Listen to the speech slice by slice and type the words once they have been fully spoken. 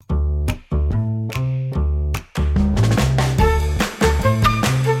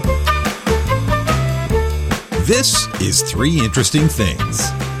This is Three Interesting Things.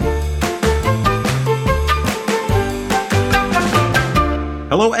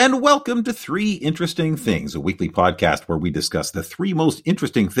 Hello and welcome to Three Interesting Things, a weekly podcast where we discuss the three most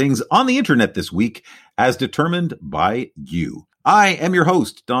interesting things on the internet this week as determined by you. I am your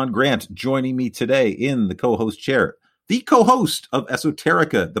host, Don Grant. Joining me today in the co-host chair, the co-host of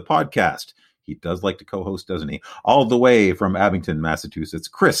Esoterica, the podcast. He does like to co-host, doesn't he? All the way from Abington, Massachusetts,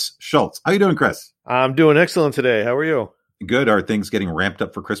 Chris Schultz. How you doing, Chris? I'm doing excellent today. How are you? Good. Are things getting ramped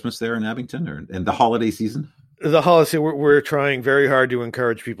up for Christmas there in Abington and the holiday season? The holiday, we're trying very hard to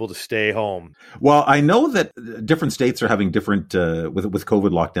encourage people to stay home. Well, I know that different states are having different, with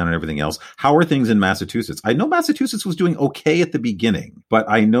COVID lockdown and everything else. How are things in Massachusetts? I know Massachusetts was doing okay at the beginning, but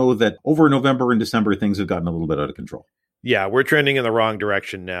I know that over November and December, things have gotten a little bit out of control. Yeah, we're trending in the wrong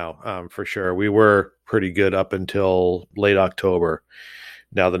direction now, for sure. We were pretty good up until late October.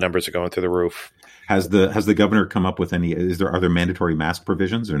 Now the numbers are going through the roof. Has the governor come up with any? Are there mandatory mask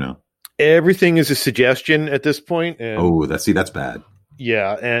provisions or no? Everything is a suggestion at this point. And that's bad.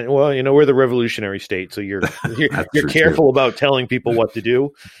 Yeah, and well, we're the revolutionary state, so you're careful about telling people what to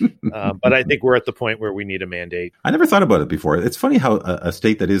do. But I think we're at the point where we need a mandate. I never thought about it before. It's funny how a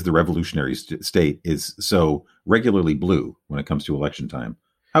state that is the revolutionary state is so regularly blue when it comes to election time.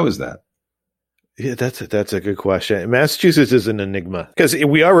 How is that? Yeah, that's a good question. Massachusetts is an enigma because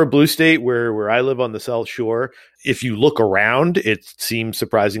we are a blue state where I live on the South Shore. If you look around, it seems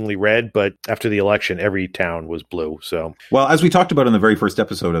surprisingly red, but after the election, every town was blue. So, well, as we talked about in the very first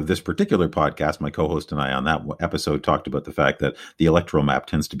episode of this particular podcast, my co-host and I on that episode talked about the fact that the electoral map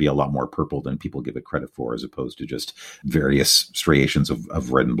tends to be a lot more purple than people give it credit for, as opposed to just various striations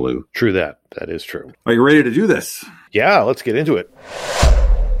of red and blue. True that. That is true. Are you ready to do this? Yeah, let's get into it.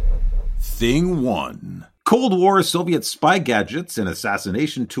 Thing 1. Cold War Soviet spy gadgets and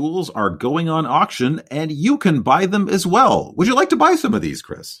assassination tools are going on auction, and you can buy them as well. Would you like to buy some of these,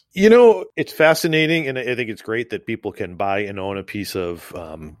 Chris? It's fascinating, and I think it's great that people can buy and own a piece of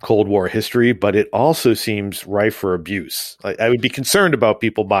Cold War history, but it also seems rife for abuse. I would be concerned about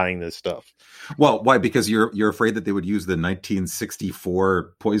people buying this stuff. Well, why? Because you're afraid that they would use the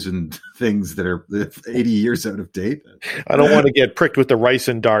 1964 poisoned things that are 80 years out of date? I don't want to get pricked with the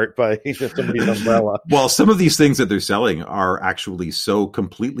ricin dart by somebody's umbrella. Well, some of these things that they're selling are actually so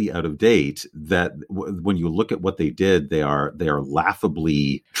completely out of date that when you look at what they did, they are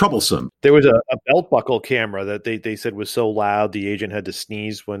laughably troublesome. There was a belt buckle camera that they said was so loud the agent had to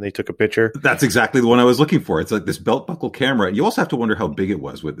sneeze when they took a picture. That's exactly the one I was looking for. It's like this belt buckle camera. And you also have to wonder how big it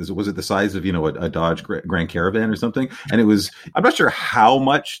was. Was it the size of, a Dodge Grand Caravan or something? And I'm not sure how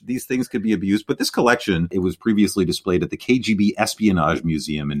much these things could be abused, but this collection, it was previously displayed at the KGB Espionage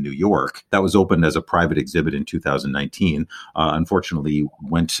Museum in New York. That was opened as a private exhibit in 2019. Unfortunately,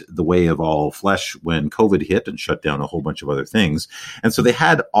 went the way of all flesh when COVID hit and shut down a whole bunch of other things. And so they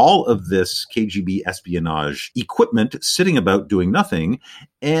had all of this KGB espionage equipment sitting about doing nothing.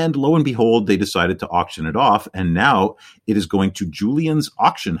 And lo and behold, they decided to auction it off. And now it is going to Julian's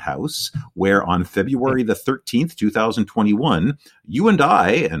Auction House, where on February the 13th, 2021, you and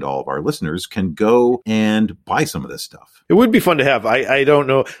I and all of our listeners can go and buy some of this stuff. It would be fun to have. I don't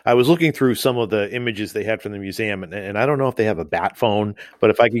know. I was looking through some of the images they had from the museum, and I don't know if they have a bat phone,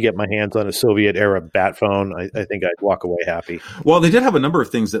 but if I could get my hands on a Soviet-era bat phone, I think I'd walk away happy. Well, they did have a number of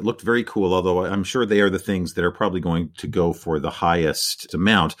things that looked very cool, although I'm sure they are the things that are probably going to go for the highest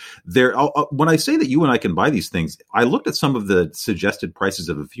amount. When I say that you and I can buy these things, I looked at some of the suggested prices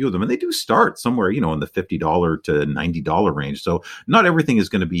of a few of them, and they do start somewhere, in the $50 to $90 range. So not everything is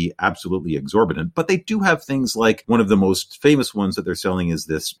going to be absolutely exorbitant, but they do have things like one of the most famous ones that they're selling is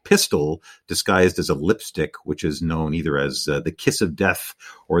this pistol disguised as a lipstick, which is known either as the Kiss of Death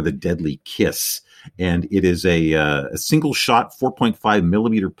or the Deadly Kiss. And it is a single shot 4.5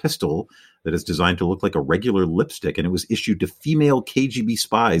 millimeter pistol that is designed to look like a regular lipstick, and it was issued to female KGB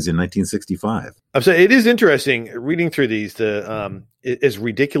spies in 1965. So it is interesting reading through these. As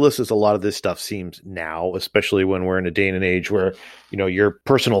ridiculous as a lot of this stuff seems now, especially when we're in a day and an age where your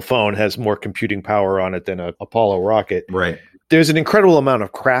personal phone has more computing power on it than an Apollo rocket. Right. There's an incredible amount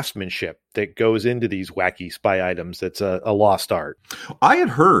of craftsmanship that goes into these wacky spy items. That's a lost art. I had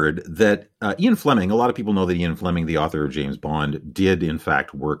heard that Ian Fleming, a lot of people know that Ian Fleming, the author of James Bond, did in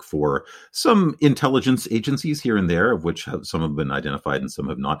fact work for some intelligence agencies here and there, of which some have been identified and some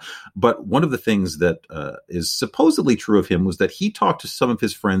have not. But one of the things that is supposedly true of him was that he talked to some of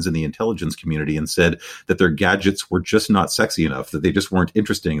his friends in the intelligence community and said that their gadgets were just not sexy enough, that they just weren't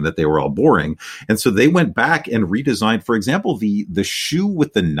interesting, that they were all boring. And so they went back and redesigned, for example, the shoe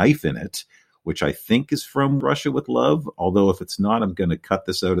with the knife in it which I think is from Russia with Love. Although if it's not, I'm going to cut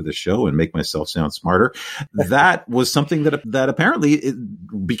this out of the show and make myself sound smarter. That was something that apparently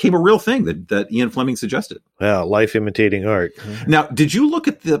it became a real thing that Ian Fleming suggested. Well, life imitating art. Now, did you look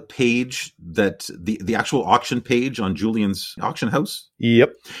at the page that the actual auction page on Julian's auction house?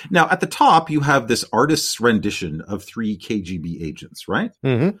 Yep. Now, at the top, you have this artist's rendition of 3 KGB agents, right?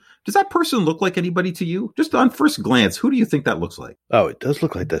 Mm-hmm. Does that person look like anybody to you? Just on first glance, who do you think that looks like? Oh, it does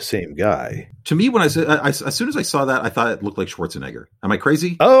look like the same guy. To me, when as soon as I saw that, I thought it looked like Schwarzenegger. Am I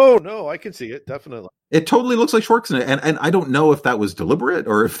crazy? Oh, no, I can see it, definitely. It totally looks like Schwarzenegger. And I don't know if that was deliberate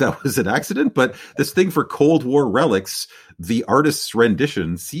or if that was an accident, but this thing for Cold War relics, the artist's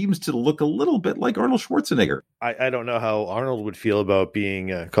rendition seems to look a little bit like Arnold Schwarzenegger. I don't know how Arnold would feel about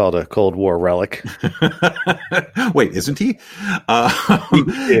being called a Cold War relic. Wait, isn't he?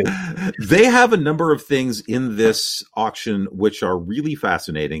 They have a number of things in this auction which are really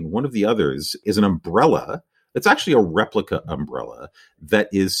fascinating. One of the others is an umbrella. It's actually a replica umbrella that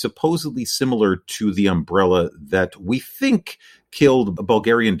is supposedly similar to the umbrella that we think killed a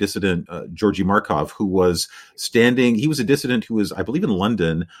Bulgarian dissident, Georgy Markov, who was standing. He was a dissident who was, I believe, in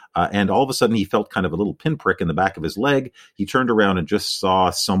London, and all of a sudden he felt kind of a little pinprick in the back of his leg. He turned around and just saw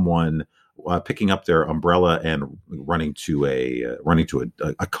someone picking up their umbrella and running to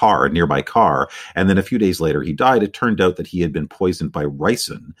a car, a nearby car. And then a few days later, he died. It turned out that he had been poisoned by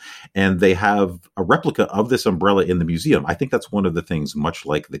ricin. And they have a replica of this umbrella in the museum. I think that's one of the things, much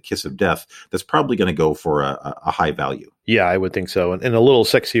like the Kiss of Death, that's probably going to go for a high value. Yeah, I would think so. And a little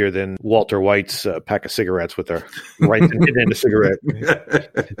sexier than Walter White's pack of cigarettes with their ricin hidden in a cigarette.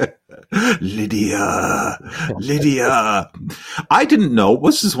 Lydia. I didn't know.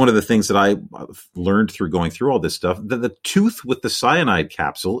 This is one of the things that I learned through going through all this stuff, that the tooth with the cyanide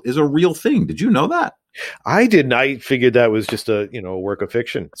capsule is a real thing. Did you know that? I didn't. I figured that was just a work of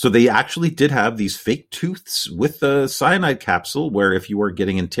fiction. So they actually did have these fake tooths with the cyanide capsule where if you were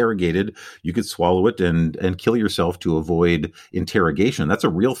getting interrogated, you could swallow it and kill yourself to avoid interrogation. That's a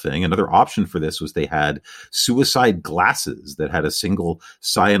real thing. Another option for this was they had suicide glasses that had a single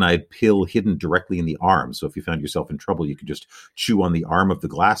cyanide pill hidden directly in the arm. So if you found yourself in trouble, you could just chew on the arm of the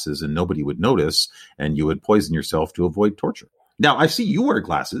glasses and nobody would notice, and you would poison yourself to avoid torture. Now, I see you wear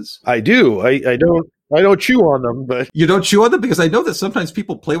glasses. I do. I don't chew on them, but you don't chew on them, because I know that sometimes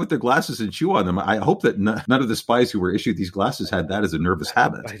people play with their glasses and chew on them. I hope that none of the spies who were issued these glasses had that as a nervous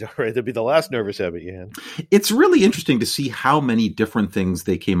habit. I know, right? That'd be the last nervous habit you had. It's really interesting to see how many different things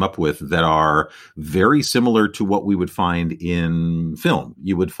they came up with that are very similar to what we would find in film.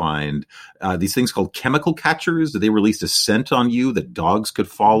 You would find these things called chemical catchers. They released a scent on you that dogs could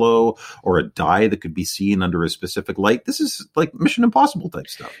follow, or a dye that could be seen under a specific light. This is like Mission Impossible type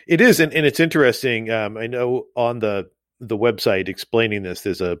stuff. It is, and it's interesting. I know on the website explaining this,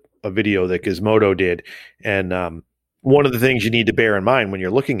 there's a video that Gizmodo did. And one of the things you need to bear in mind when you're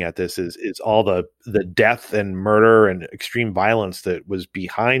looking at this is all the death and murder and extreme violence that was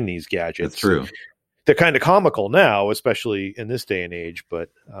behind these gadgets. That's true. They're kind of comical now, especially in this day and age, but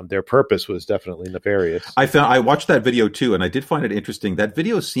their purpose was definitely nefarious. I watched that video too, and I did find it interesting. That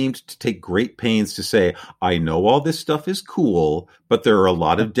video seemed to take great pains to say, I know all this stuff is cool, but there are a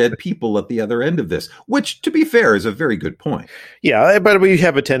lot of dead people at the other end of this, which, to be fair, is a very good point. Yeah, but we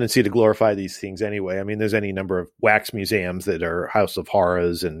have a tendency to glorify these things anyway. I mean, there's any number of wax museums that are House of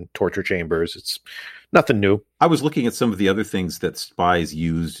Horrors and torture chambers. It's nothing new. I was looking at some of the other things that spies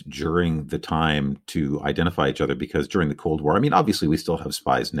used during the time to identify each other, because during the Cold War, I mean, obviously we still have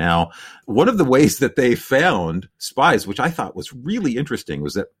spies now. One of the ways that they found spies, which I thought was really interesting,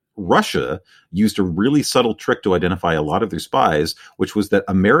 was that Russia used a really subtle trick to identify a lot of their spies, which was that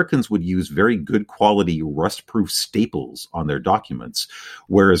Americans would use very good quality rust-proof staples on their documents,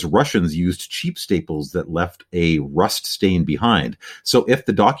 whereas Russians used cheap staples that left a rust stain behind. So if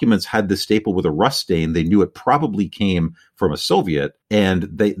the documents had the staple with a rust stain, they knew it probably came from a Soviet, and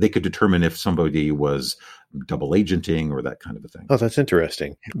they could determine if somebody was double agenting or that kind of a thing. Oh, that's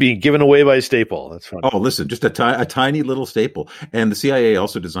interesting. Being given away by a staple. That's fun. Oh, listen, just a tiny little staple. And the CIA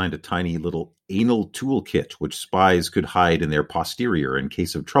also designed a tiny little anal toolkit, which spies could hide in their posterior in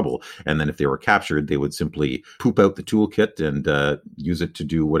case of trouble. And then if they were captured, they would simply poop out the toolkit and use it to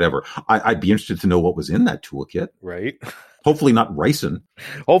do whatever. I'd be interested to know what was in that toolkit. Right. Hopefully not ricin.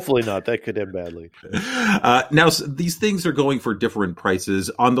 Hopefully not. That could end badly. Now, these things are going for different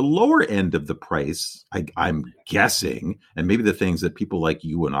prices. On the lower end of the price, I'm guessing, and maybe the things that people like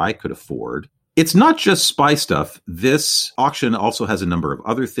you and I could afford, it's not just spy stuff. This auction also has a number of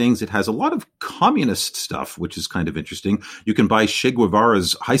other things. It has a lot of communist stuff, which is kind of interesting. You can buy Che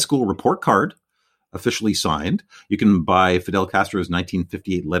Guevara's high school report card. officially signed. You can buy Fidel Castro's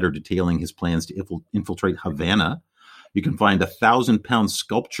 1958 letter detailing his plans to infiltrate Havana. You can find a 1,000-pound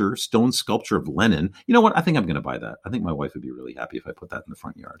stone sculpture of Lenin. You know what? I think I'm going to buy that. I think my wife would be really happy if I put that in the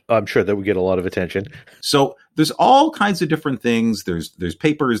front yard. I'm sure that would get a lot of attention. So there's all kinds of different things. There's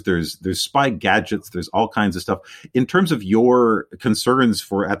papers, there's spy gadgets, there's all kinds of stuff. In terms of your concerns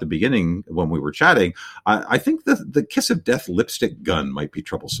for at the beginning when we were chatting, I think the Kiss of Death lipstick gun might be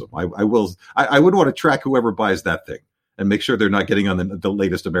troublesome. I would want to track whoever buys that thing and make sure they're not getting on the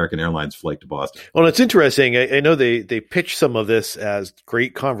latest American Airlines flight to Boston. Well, it's interesting. I know they pitch some of this as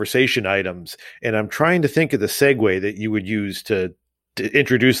great conversation items, and I'm trying to think of the segue that you would use to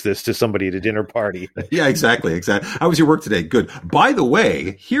introduce this to somebody at a dinner party. Yeah, exactly. How was your work today? Good. By the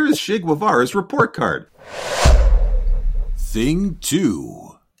way, here's Che Guevara's report card. Thing 2.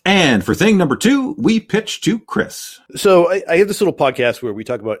 And for thing number 2, we pitch to Chris. So I have this little podcast where we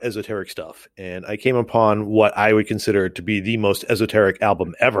talk about esoteric stuff, and I came upon what I would consider to be the most esoteric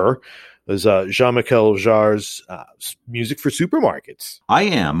album ever. It was Jean-Michel Jarre's Music for Supermarkets. I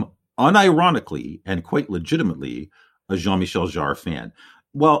am unironically and quite legitimately a Jean-Michel Jarre fan.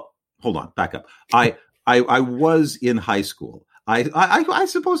 Well, hold on, back up. I was in high school. I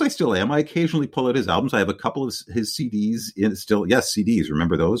suppose I still am. I occasionally pull out his albums. I have a couple of his CDs CDs.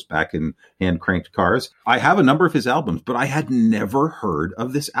 Remember those back in hand cranked cars? I have a number of his albums, but I had never heard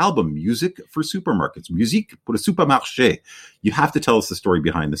of this album, Music for Supermarkets, Musique pour le supermarché. You have to tell us the story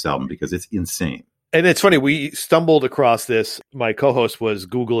behind this album because it's insane. And it's funny, we stumbled across this. My co-host was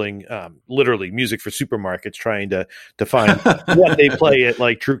Googling literally music for supermarkets, trying to find what they play at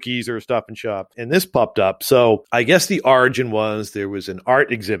like True Keys or Stop and Shop. And this popped up. So I guess the origin was there was an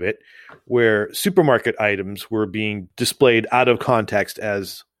art exhibit where supermarket items were being displayed out of context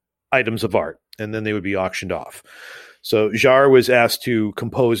as items of art, and then they would be auctioned off. So Jarre was asked to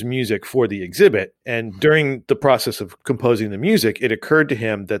compose music for the exhibit. And during the process of composing the music, it occurred to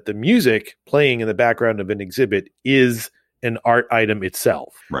him that the music playing in the background of an exhibit is an art item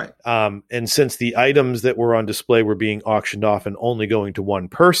itself. Right. And since the items that were on display were being auctioned off and only going to one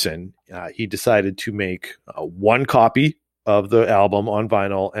person, he decided to make one copy of the album on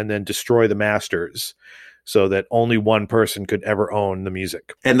vinyl and then destroy the masters, so that only one person could ever own the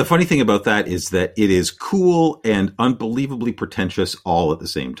music. And the funny thing about that is that it is cool and unbelievably pretentious all at the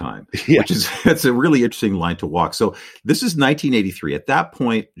same time, Yeah. That's a really interesting line to walk. So this is 1983. At that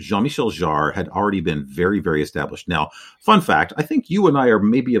point, Jean-Michel Jarre had already been very, very established. Now, fun fact, I think you and I are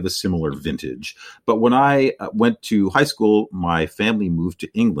maybe of a similar vintage, but when I went to high school, my family moved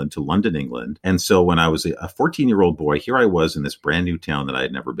to England, to London, England. And so when I was a 14-year-old boy, here I was in this brand new town that I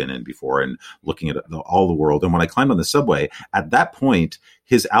had never been in before and looking at all the world. And when I climbed on the subway, at that point,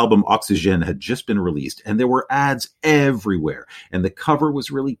 his album Oxygène had just been released and there were ads everywhere. And the cover was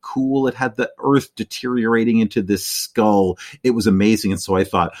really cool. It had the earth deteriorating into this skull. It was amazing. And so I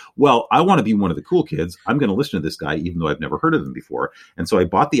thought, well, I want to be one of the cool kids. I'm going to listen to this guy, even though I've never heard of him before. And so I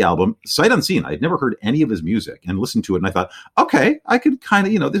bought the album sight unseen. I'd never heard any of his music and listened to it. And I thought, okay, I could kind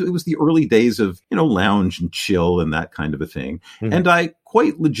of, it was the early days of, lounge and chill and that kind of a thing. Mm-hmm. And I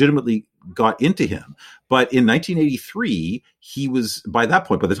quite legitimately got into him. But in 1983, he was, by that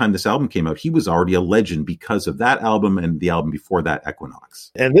point, by the time this album came out, he was already a legend because of that album and the album before that,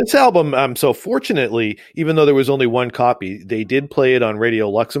 Equinox. And this album, so fortunately, even though there was only one copy, they did play it on Radio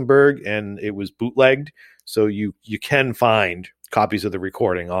Luxembourg and it was bootlegged. So you can find copies of the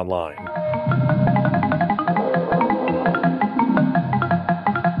recording online.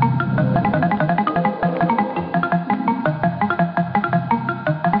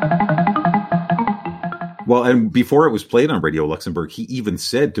 Well, and before it was played on Radio Luxembourg, he even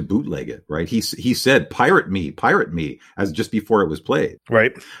said to bootleg it, right? He said, pirate me, as just before it was played.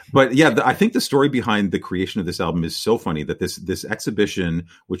 Right. But yeah, I think the story behind the creation of this album is so funny that this exhibition,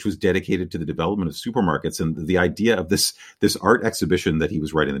 which was dedicated to the development of supermarkets, and the idea of this art exhibition that he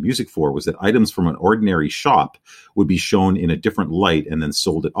was writing the music for was that items from an ordinary shop would be shown in a different light and then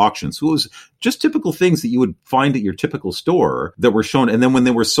sold at auction. So it was just typical things that you would find at your typical store that were shown. And then when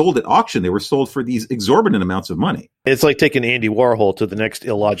they were sold at auction, they were sold for these exorbitant amounts of money. It's like taking Andy Warhol to the next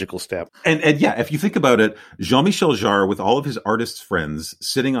illogical step. And yeah, if you think about it, Jean-Michel Jarre with all of his artist friends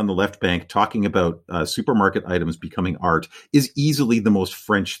sitting on the left bank talking about supermarket items becoming art is easily the most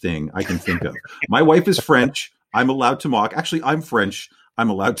French thing I can think of. My wife is French. I'm allowed to mock. Actually, I'm French. I'm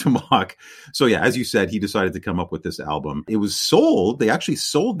allowed to mock. So yeah, as you said, he decided to come up with this album. It was sold. They actually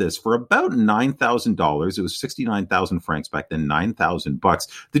sold this for about $9,000. It was 69,000 francs back then, $9,000.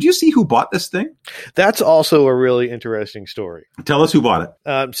 Did you see who bought this thing? That's also a really interesting story. Tell us who bought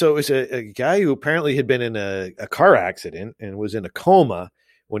it. So it was a guy who apparently had been in a car accident and was in a coma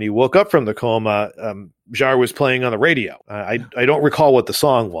when he woke up from the coma, Jarre was playing on the radio. I don't recall what the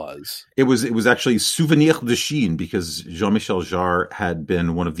song was. It was actually Souvenir de Chine, because Jean-Michel Jarre had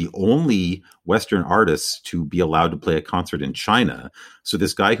been one of the only Western artists to be allowed to play a concert in China. So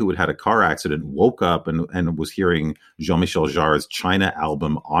this guy who had had a car accident woke up and was hearing Jean-Michel Jarre's China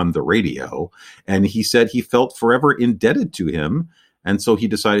album on the radio. And he said he felt forever indebted to him. And so he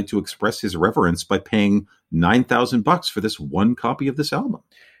decided to express his reverence by paying $9,000 for this one copy of this album.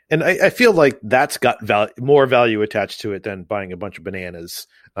 And I feel like that's got more value attached to it than buying a bunch of bananas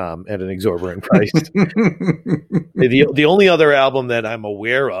at an exorbitant price. The only other album that I'm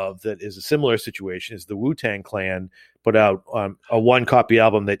aware of that is a similar situation is the Wu-Tang Clan put out a one-copy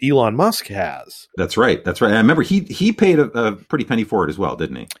album that Elon Musk has. That's right. I remember he paid a pretty penny for it as well,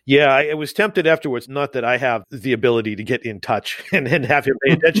 didn't he? Yeah, I was tempted afterwards. Not that I have the ability to get in touch and have him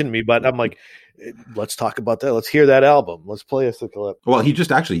pay attention to me, but I'm like, let's talk about that. Let's hear that album. Let's play us the clip. Well,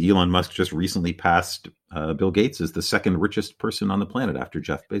 Elon Musk just recently passed Bill Gates as the second richest person on the planet after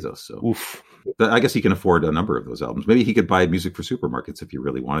Jeff Bezos. So oof. I guess he can afford a number of those albums. Maybe he could buy music for supermarkets if he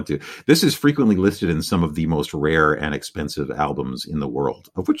really wanted to. This is frequently listed in some of the most rare and expensive albums in the world,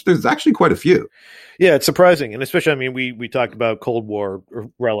 of which there's actually quite a few. Yeah, it's surprising. And especially, I mean, we talked about Cold War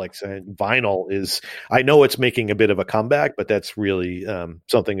relics, and vinyl is, I know it's making a bit of a comeback, but that's really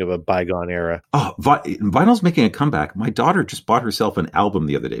something of a bygone era. Oh, vinyl's making a comeback. My daughter just bought herself an album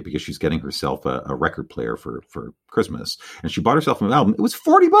the other day because she's getting herself a record player for Christmas. And she bought herself an album. It was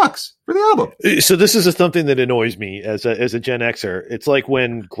 $40 for the album. So this is something that annoys me as a Gen Xer. It's like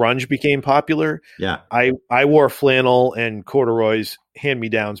when grunge became popular. Yeah. I wore flannel and corduroys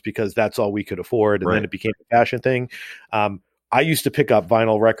hand-me-downs because that's all we could afford. And then it became a fashion thing. I used to pick up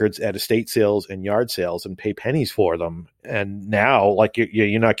vinyl records at estate sales and yard sales and pay pennies for them. And now, like,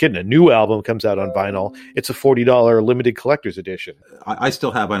 you're not kidding. A new album comes out on vinyl. It's a $40 limited collector's edition. I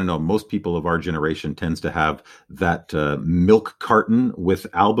still have, I don't know, most people of our generation tends to have that milk carton with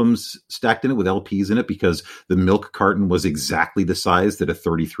albums stacked in it, with LPs in it, because the milk carton was exactly the size that a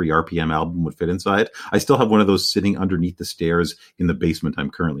 33 RPM album would fit inside. I still have one of those sitting underneath the stairs in the basement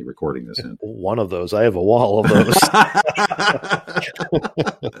I'm currently recording this in. One of those. I have a wall of those.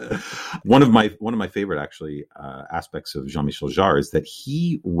 One of my favorite, actually, aspects of Jean-Michel Jarre is that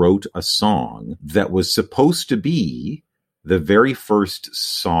he wrote a song that was supposed to be the very first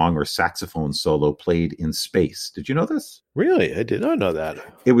song or saxophone solo played in space. Did you know this? Really? I did not know that.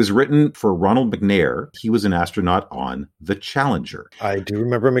 It was written for Ronald McNair. He was an astronaut on the Challenger. I do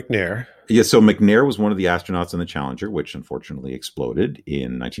remember McNair. Yeah, so McNair was one of the astronauts on the Challenger, which unfortunately exploded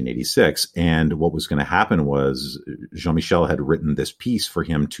in 1986. And what was going to happen was Jean-Michel had written this piece for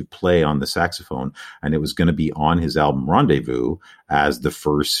him to play on the saxophone, and it was going to be on his album Rendezvous as the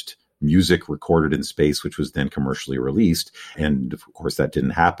first music recorded in space, which was then commercially released. And of course that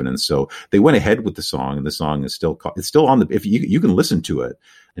didn't happen. And so they went ahead with the song, and the song is still on the, if you can listen to it.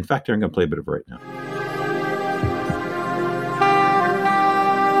 In fact, I'm going to play a bit of it right now.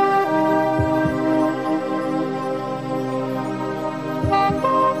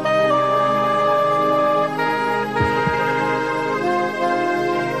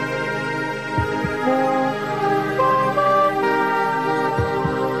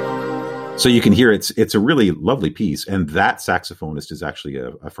 So you can hear it's a really lovely piece. And that saxophonist is actually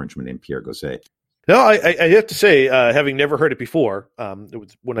a Frenchman named Pierre Gausset. No, I have to say, having never heard it before, it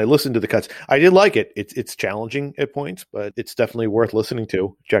was, when I listened to the cuts, I did like it. It's challenging at points, but it's definitely worth listening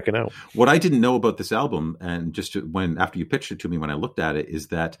to, checking out. What I didn't know about this album, and just after you pitched it to me, when I looked at it, is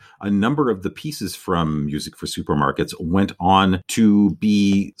that a number of the pieces from Music for Supermarkets went on to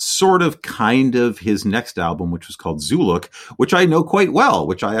be sort of kind of his next album, which was called Zuluk, which I know quite well,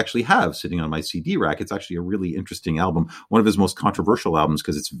 which I actually have sitting on my CD rack. It's actually a really interesting album, one of his most controversial albums,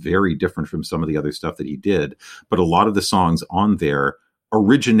 because it's very different from some of the other stuff that he did. But a lot of the songs on there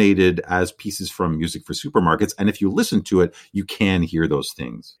originated as pieces from Music for Supermarkets. And if you listen to it, you can hear those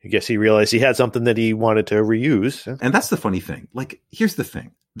things. I guess he realized he had something that he wanted to reuse. And that's the funny thing. Like, here's the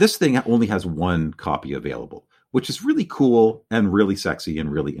thing. This thing only has one copy available, which is really cool and really sexy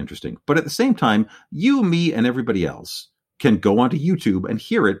and really interesting. But at the same time, you, me, and everybody else can go onto YouTube and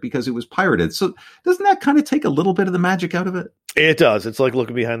hear it because it was pirated. So doesn't that kind of take a little bit of the magic out of it? It does. It's like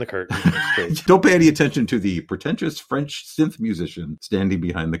looking behind the curtain. Don't pay any attention to the pretentious French synth musician standing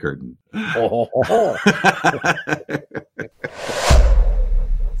behind the curtain.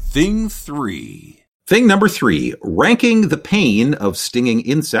 Thing number 3, ranking the pain of stinging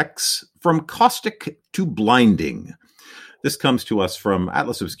insects from caustic to blinding. This comes to us from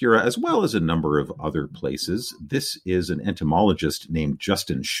Atlas Obscura as well as a number of other places. This is an entomologist named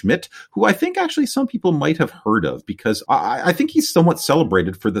Justin Schmidt, who I think actually some people might have heard of because I think he's somewhat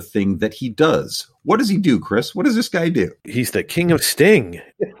celebrated for the thing that he does. What does he do, Chris? What does this guy do? He's the king of sting.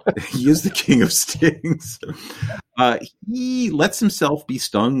 He is the king of stings. He lets himself be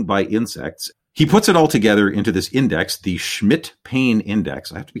stung by insects. He puts it all together into this index, the Schmidt Pain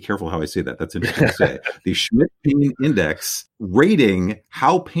Index. I have to be careful how I say that. That's interesting to say. The Schmidt Pain Index, rating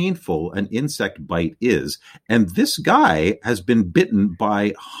how painful an insect bite is. And this guy has been bitten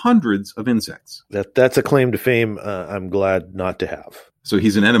by hundreds of insects. That's a claim to fame I'm glad not to have. So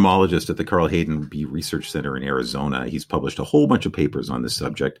he's an entomologist at the Carl Hayden Bee Research Center in Arizona. He's published a whole bunch of papers on this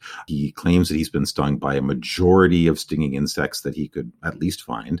subject. He claims that he's been stung by a majority of stinging insects that he could at least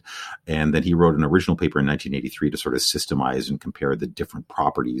find. And then he wrote an original paper in 1983 to sort of systemize and compare the different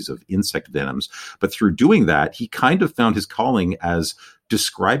properties of insect venoms. But through doing that, he kind of found his calling as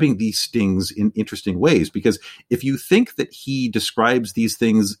describing these stings in interesting ways. Because if you think that he describes these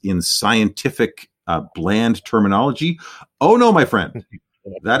things in scientific bland terminology. Oh no, my friend,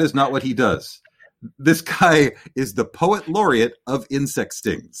 that is not what he does. This guy is the poet laureate of insect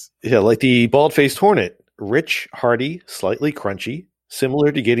stings. Yeah, like the bald-faced hornet, rich, hearty, slightly crunchy,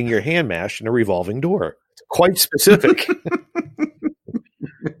 similar to getting your hand mashed in a revolving door. It's quite specific.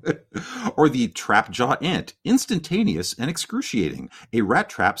 Or the trap-jaw ant, instantaneous and excruciating. A rat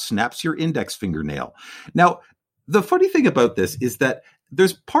trap snaps your index fingernail. Now, the funny thing about this is that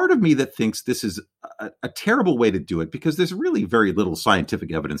there's part of me that thinks this is a terrible way to do it because there's really very little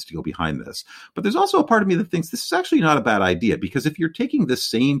scientific evidence to go behind this. But there's also a part of me that thinks this is actually not a bad idea because if you're taking the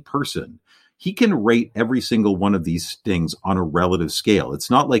same person, he can rate every single one of these stings on a relative scale. It's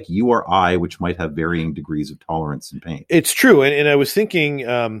not like you or I, which might have varying degrees of tolerance and pain. It's true. And I was thinking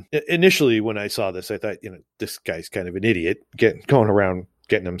initially when I saw this, I thought, this guy's kind of an idiot going around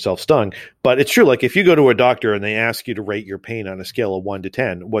getting himself stung. But it's true. Like if you go to a doctor and they ask you to rate your pain on a scale of 1 to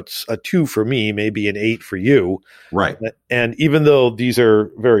 10, what's a 2 for me, maybe an 8 for you. Right. And even though these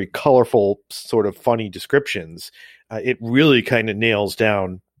are very colorful, sort of funny descriptions, it really kind of nails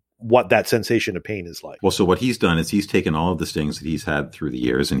down what that sensation of pain is like. Well, so what he's done is he's taken all of the stings that he's had through the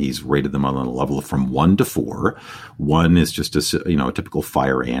years and he's rated them on a level from 1 to 4. 1 is just a typical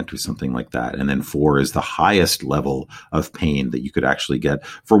fire ant or something like that. And then 4 is the highest level of pain that you could actually get,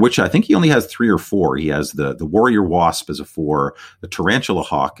 for which I think he only has 3 or 4. He has the warrior wasp as a 4, the tarantula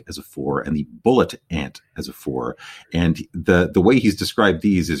hawk as a 4, and the bullet ant as a 4. And the way he's described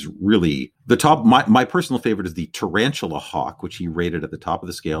these is really the top. My personal favorite is the tarantula hawk, which he rated at the top of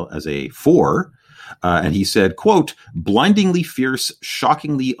the scale as a 4. And he said, quote, blindingly fierce,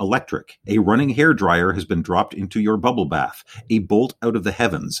 shockingly electric. A running hairdryer has been dropped into your bubble bath. A bolt out of the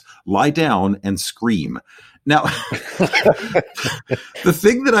heavens. Lie down and scream. Now, the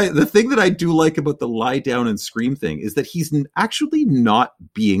thing that I do like about the lie down and scream thing is that he's actually not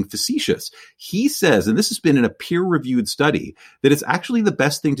being facetious. He says, and this has been in a peer-reviewed study, that it's actually the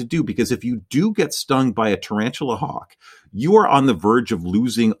best thing to do because if you do get stung by a tarantula hawk, you are on the verge of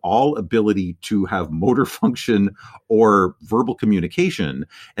losing all ability to have motor function or verbal communication.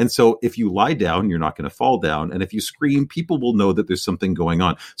 And so if you lie down, you're not going to fall down. And if you scream, people will know that there's something going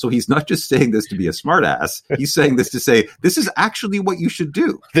on. So he's not just saying this to be a smartass. He's saying this to say, this is actually what you should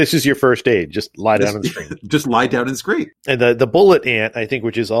do. This is your first aid. Just lie down and scream. Just lie down and scream. And the bullet ant, I think,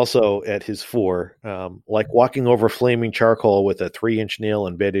 which is also at his 4, like walking over flaming charcoal with a 3-inch nail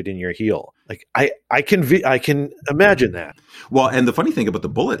embedded in your heel. Like I can imagine that. Well, and the funny thing about the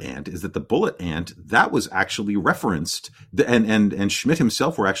bullet ant is that the bullet ant, that was actually referenced, and Schmidt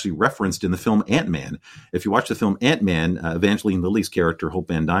himself were actually referenced in the film Ant-Man. If you watch the film Ant-Man, Evangeline Lilly's character, Hope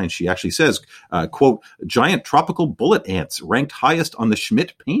Van Dyne, she actually says, quote, giant tropical bullet ants ranked highest on the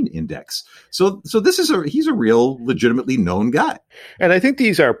Schmidt Pain Index. So this is he's a real legitimately known guy. And I think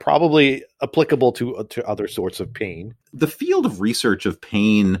these are probably applicable to other sorts of pain. The field of research of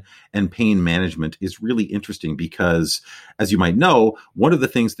pain and pain management is really interesting because, as you might know, one of the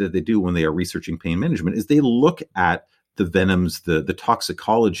things that they do when they are researching pain management is they look at the venoms, the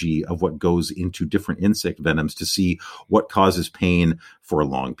toxicology of what goes into different insect venoms to see what causes pain for a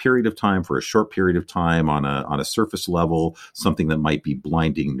long period of time, for a short period of time, on a surface level, something that might be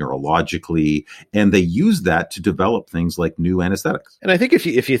blinding neurologically. And they use that to develop things like new anesthetics. And I think if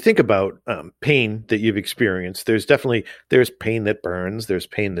you think about pain that you've experienced, there's pain that burns, there's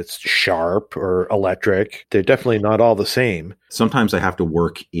pain that's sharp or electric. They're definitely not all the same. Sometimes I have to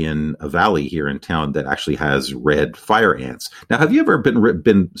work in a valley here in town that actually has red fire ants. Now, have you ever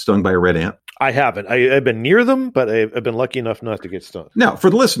been stung by a red ant? I haven't. I've been near them, but I've been lucky enough not to get stung. Now, for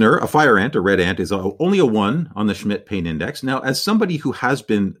the listener, a fire ant, a red ant, is only a 1 on the Schmidt Pain Index. Now, as somebody who has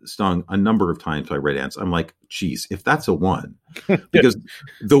been stung a number of times by red ants, I'm like, geez, if that's a 1. Because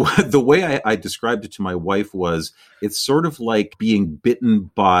the way I described it to my wife was, it's sort of like being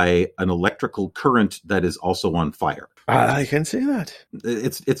bitten by an electrical current that is also on fire. I can see that.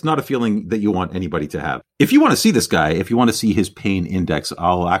 It's not a feeling that you want anybody to have. If you want to see this guy, if you want to see his pain index,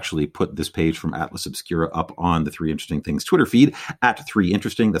 I'll actually put this page from Atlas Obscura up on the 3 Interesting Things Twitter feed at 3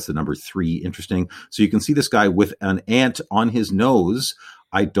 Interesting. That's the number 3 Interesting. So you can see this guy with an ant on his nose.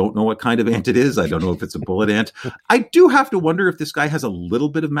 I don't know what kind of ant it is. I don't know if it's a bullet ant. I do have to wonder if this guy has a little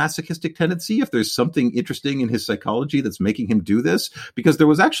bit of masochistic tendency, if there's something interesting in his psychology that's making him do this, because there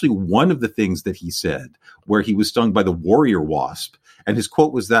was actually one of the things that he said where he was stung by the warrior wasp. And his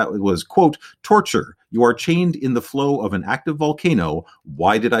quote was quote, "Torture. You are chained in the flow of an active volcano.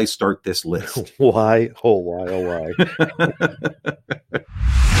 Why did I start this list?" Why? Oh, why? Oh, why?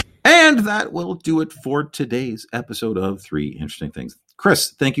 And that will do it for today's episode of 3 Interesting Things.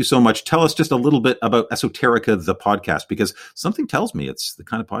 Chris, thank you so much. Tell us just a little bit about Esoterica, the podcast, because something tells me it's the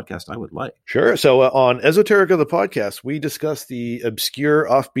kind of podcast I would like. Sure. So on Esoterica, the podcast, we discuss the obscure,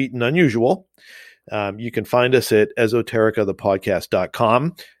 offbeat, and unusual. You can find us at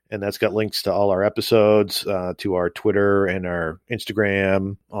esotericathepodcast.com, and that's got links to all our episodes, to our Twitter and our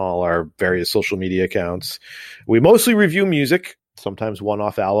Instagram, all our various social media accounts. We mostly review music, sometimes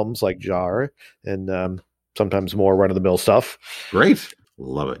one-off albums like Jar, and sometimes more run-of-the-mill stuff. Great.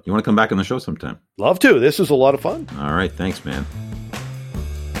 Love it. You want to come back on the show sometime? Love to. This is a lot of fun. All right. Thanks, man.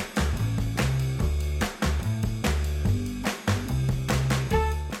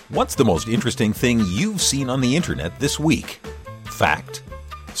 What's the most interesting thing you've seen on the internet this week? Fact?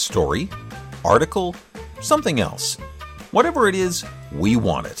 Story? Article? Something else? Whatever it is, we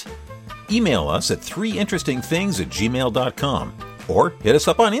want it. Email us at 3interestingthings@gmail.com. Or hit us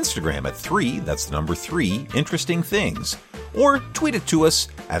up on Instagram at 3, that's the number 3, Interesting Things. Or tweet it to us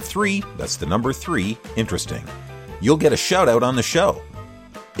at 3, that's the number 3, Interesting. You'll get a shout out on the show.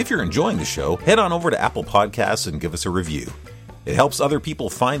 If you're enjoying the show, head on over to Apple Podcasts and give us a review. It helps other people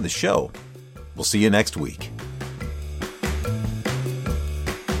find the show. We'll see you next week.